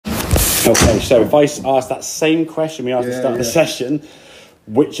Okay, so if I ask that same question we asked at the start of the session,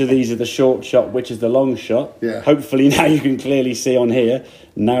 which of these are the short shot, which is the long shot? Yeah. Hopefully now you can clearly see on here,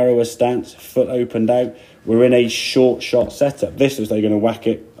 narrower stance, foot opened out. We're in a short shot setup. This looks like you're going to whack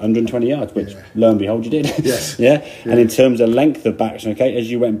it 120 yards, which lo and behold you did. Yes. Yeah. And in terms of length of backswing, okay, as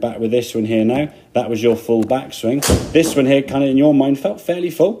you went back with this one here now, that was your full backswing. This one here kind of in your mind felt fairly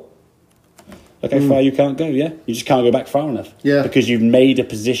full. Look how far you can't go, yeah? You just can't go back far enough. Yeah. Because you've made a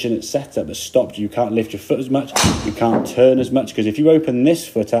position at setup that stopped you. You can't lift your foot as much. You can't turn as much. Because if you open this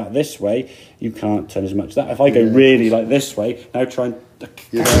foot out this way, you can't turn as much. That if I go really like this way, now try and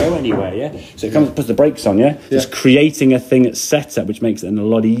can't go anywhere, yeah? So it puts the brakes on, yeah? Just creating a thing at setup, which makes it a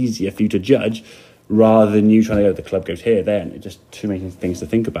lot easier for you to judge, rather than you trying to go, the club goes here, there, and it's just too many things to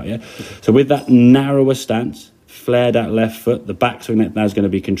think about, yeah? So with that narrower stance, flared out left foot, the backswing now is going to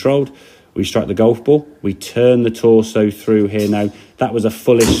be controlled. We strike the golf ball. We turn the torso through here now. That was a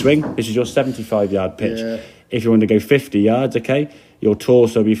fullish swing. This is your 75-yard pitch. Yeah. If you want to go 50 yards, okay, your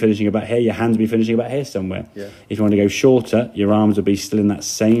torso will be finishing about here. Your hands will be finishing about here somewhere. Yeah. If you want to go shorter, your arms will be still in that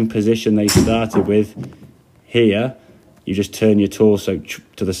same position they started with here. You just turn your torso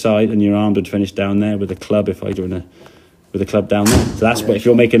to the side and your arms would finish down there with the club if I do with the club down there. So that's what, if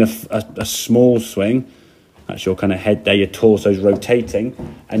you're making a small swing, that's your kind of head there, your torso's rotating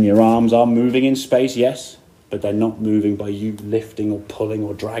and your arms are moving in space, yes, but they're not moving by you lifting or pulling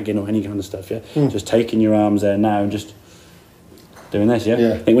or dragging or any kind of stuff, yeah? Just taking your arms there now and just doing this,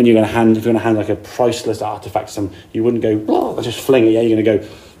 yeah? I think when you're going to hand, if you're going to hand like a priceless artefact, you wouldn't go, just fling it, yeah? You're going to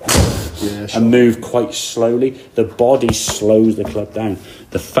go and move quite slowly. The body slows the club down.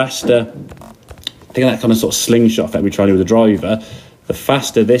 The faster, think of that kind of sort of slingshot effect we try to do with the driver, the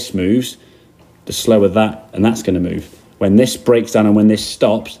faster this moves, the slower that, and that's going to move. When this breaks down and when this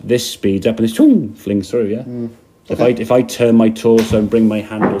stops, this speeds up and this flings through, yeah? If I turn my torso and bring my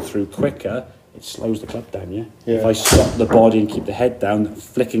handle through quicker, it slows the club down, yeah? If I stop the body and keep the head down, the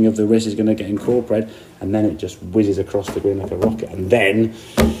flicking of the wrist is going to get incorporated, and then it just whizzes across the green like a rocket, and then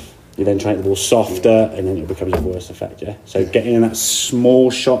you then try to make the ball softer, and then it becomes a worse effect, yeah? So getting in that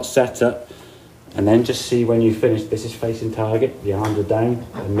small shot setup, and then just see when you finish, this is facing target, the arms are down,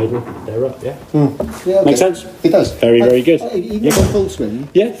 the middle, they're up, yeah? Okay. Makes sense? It does. Very, very good. Even full swing?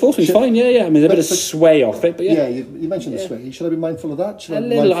 Yeah, full swing's fine, yeah. I mean, there's a bit of sway off it, but yeah. Yeah, you mentioned the sway. Should I be mindful of that? A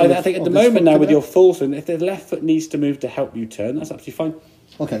little. I think at the moment now with your full swing, if the left foot needs to move to help you turn, that's absolutely fine.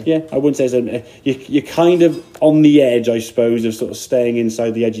 Okay. Yeah, I wouldn't say you're kind of on the edge, I suppose, of sort of staying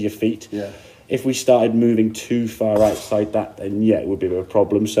inside the edge of your feet. Yeah. If we started moving too far outside that, then yeah, it would be a bit of a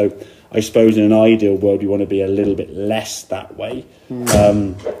problem. So I suppose in an ideal world, you want to be a little bit less that way.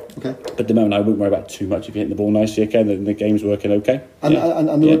 Okay. But at the moment, I wouldn't worry about too much. If you hit the ball nicely, okay, then the game's working okay.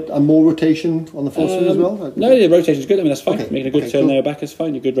 And more rotation on the full swing as well? No, the rotation's good. I mean, that's fine. Making a good turn there back is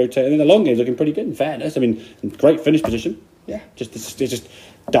fine. You're good rotating. I mean, the long game's looking pretty good, in fairness. I mean, great finish position. Yeah. Just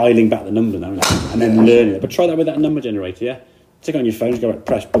dialing back the number now and then learning it. But try that with that number generator, yeah? Tick on your phone, go right,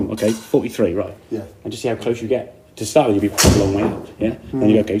 press, boom, okay, 43, right. Yeah. And just see how close you get. To start with, you'll be quite a long way out, yeah? Then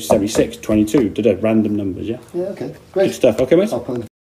you go, okay, 76, 22, random numbers, yeah? Yeah, okay, great. Good stuff, okay, mate? I'll put